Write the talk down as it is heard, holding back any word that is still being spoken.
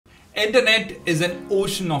Internet is an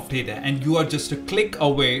ocean of data and you are just a click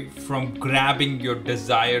away from grabbing your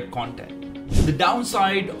desired content. The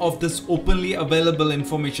downside of this openly available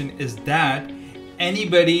information is that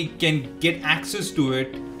anybody can get access to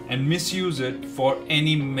it and misuse it for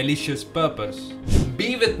any malicious purpose.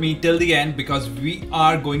 Be with me till the end because we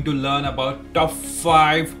are going to learn about top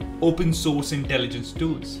 5 open source intelligence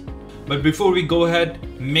tools. But before we go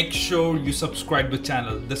ahead, make sure you subscribe to the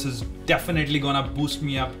channel. This is definitely gonna boost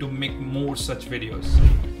me up to make more such videos.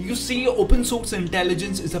 You see, open source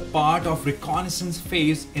intelligence is a part of reconnaissance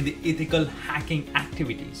phase in the ethical hacking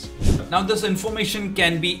activities. Now this information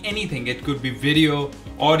can be anything. It could be video,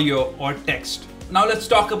 audio, or text. Now let's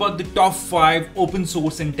talk about the top 5 open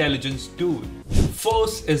source intelligence tool.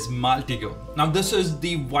 First is Multigo. Now this is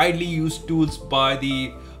the widely used tools by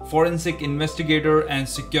the forensic investigator and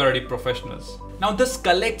security professionals. Now this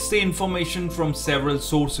collects the information from several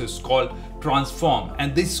sources called transform,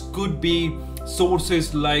 and this could be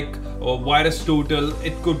sources like VirusTotal,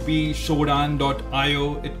 it could be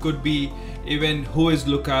Shodan.io, it could be even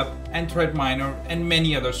WhoIsLookup and ThreatMiner and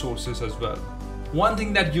many other sources as well. One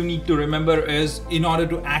thing that you need to remember is in order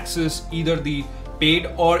to access either the paid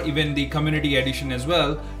or even the community edition as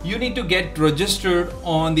well, you need to get registered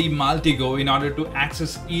on the Multigo in order to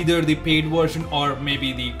access either the paid version or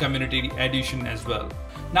maybe the community edition as well.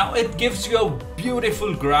 Now it gives you a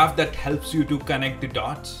beautiful graph that helps you to connect the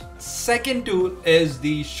dots. Second tool is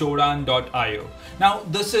the Shodan.io. Now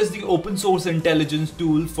this is the open source intelligence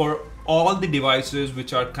tool for all the devices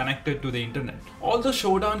which are connected to the internet. Although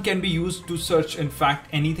Shodan can be used to search in fact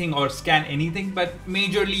anything or scan anything, but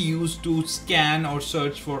majorly used to scan or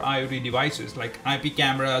search for IoT devices like IP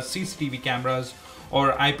cameras, CCTV cameras, or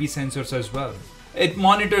IP sensors as well. It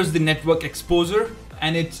monitors the network exposure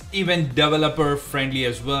and it's even developer friendly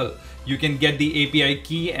as well. You can get the API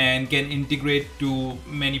key and can integrate to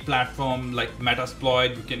many platforms like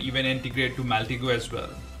Metasploit. You can even integrate to Multigo as well.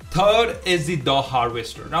 Third is the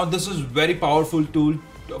Harvester. Now this is very powerful tool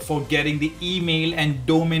for getting the email and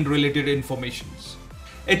domain related informations.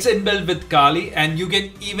 It's inbuilt with Kali and you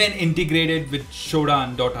get even integrated with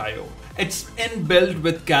Shodan.io. It's inbuilt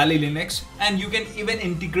with Kali Linux and you can even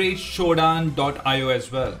integrate Shodan.io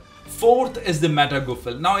as well. Fourth is the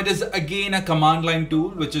Multigo. Now it is again a command line tool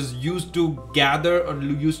which is used to gather or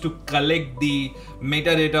used to collect the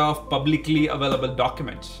metadata of publicly available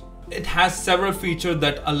documents. It has several features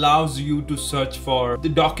that allows you to search for the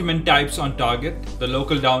document types on target, the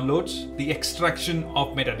local downloads, the extraction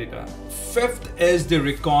of metadata. Fifth is the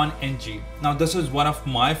Recon NG. Now this is one of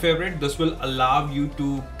my favorite. This will allow you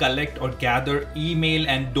to collect or gather email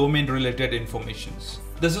and domain related informations.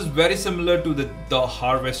 This is very similar to the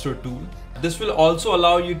Harvester tool. This will also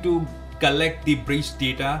allow you to collect the breach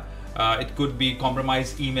data. It could be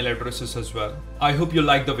compromised email addresses as well. I hope you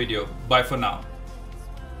like the video. Bye for now.